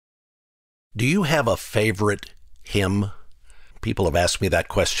Do you have a favorite hymn? People have asked me that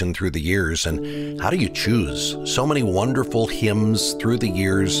question through the years, and how do you choose? So many wonderful hymns through the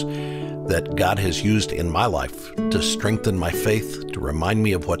years that God has used in my life to strengthen my faith, to remind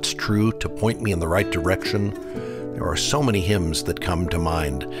me of what's true, to point me in the right direction. There are so many hymns that come to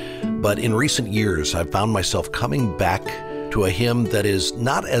mind, but in recent years, I've found myself coming back to a hymn that is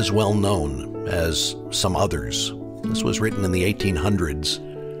not as well known as some others. This was written in the 1800s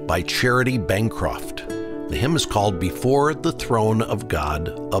by Charity Bancroft. The hymn is called "Before the Throne of God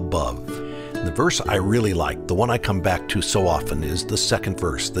Above." And the verse I really like, the one I come back to so often, is the second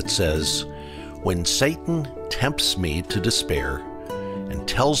verse that says, "When Satan tempts me to despair and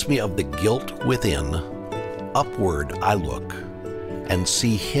tells me of the guilt within, upward I look and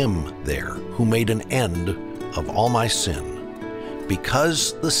see him there who made an end of all my sin.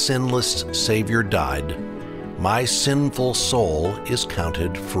 Because the sinless Savior died, my sinful soul is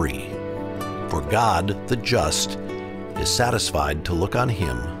counted free. For God, the just, is satisfied to look on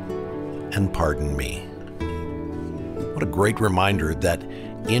him and pardon me." What a great reminder that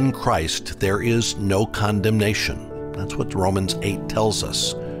in Christ there is no condemnation. That's what Romans 8 tells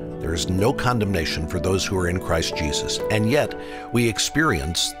us. There is no condemnation for those who are in Christ Jesus. And yet we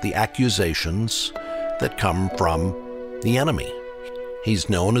experience the accusations that come from the enemy.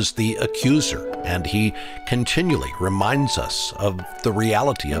 He's known as the accuser, and he continually reminds us of the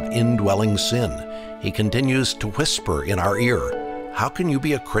reality of indwelling sin. He continues to whisper in our ear, "How can you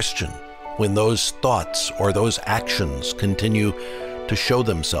be a Christian when those thoughts or those actions continue to show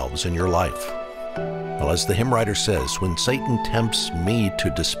themselves in your life?" Well, as the hymn writer says, when Satan tempts me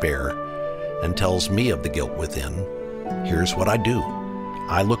to despair and tells me of the guilt within, here's what I do.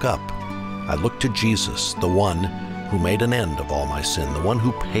 I look up. I look to Jesus, the one who made an end of all my sin, the one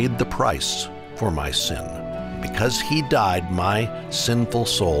who paid the price for my sin. Because he died, my sinful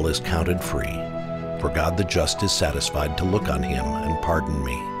soul is counted free. For God the just is satisfied to look on him and pardon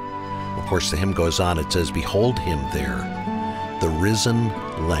me. Of course, the hymn goes on. It says, "Behold him there, the risen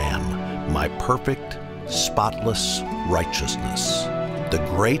Lamb, my perfect, spotless righteousness, the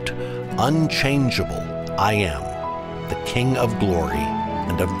great, unchangeable I am, the King of glory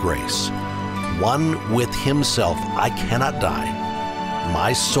and of grace. One with himself I cannot die.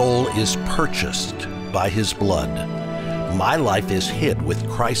 My soul is purchased by his blood. My life is hid with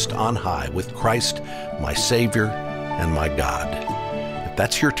Christ on high, with Christ my Savior and my God." If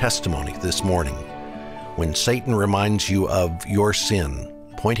that's your testimony this morning, when Satan reminds you of your sin,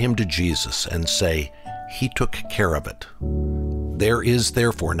 point him to Jesus and say, "He took care of it. There is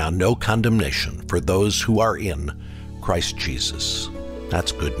therefore now no condemnation for those who are in Christ Jesus."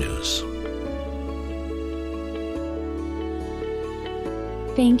 That's good news.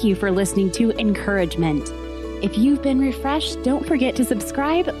 Thank you for listening to Encouragement. If you've been refreshed, don't forget to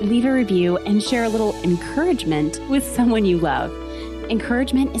subscribe, leave a review, and share a little encouragement with someone you love.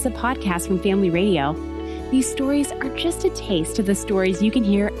 Encouragement is a podcast from Family Radio. These stories are just a taste of the stories you can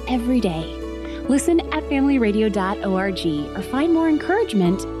hear every day. Listen at familyradio.org or find more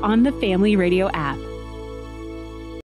encouragement on the Family Radio app.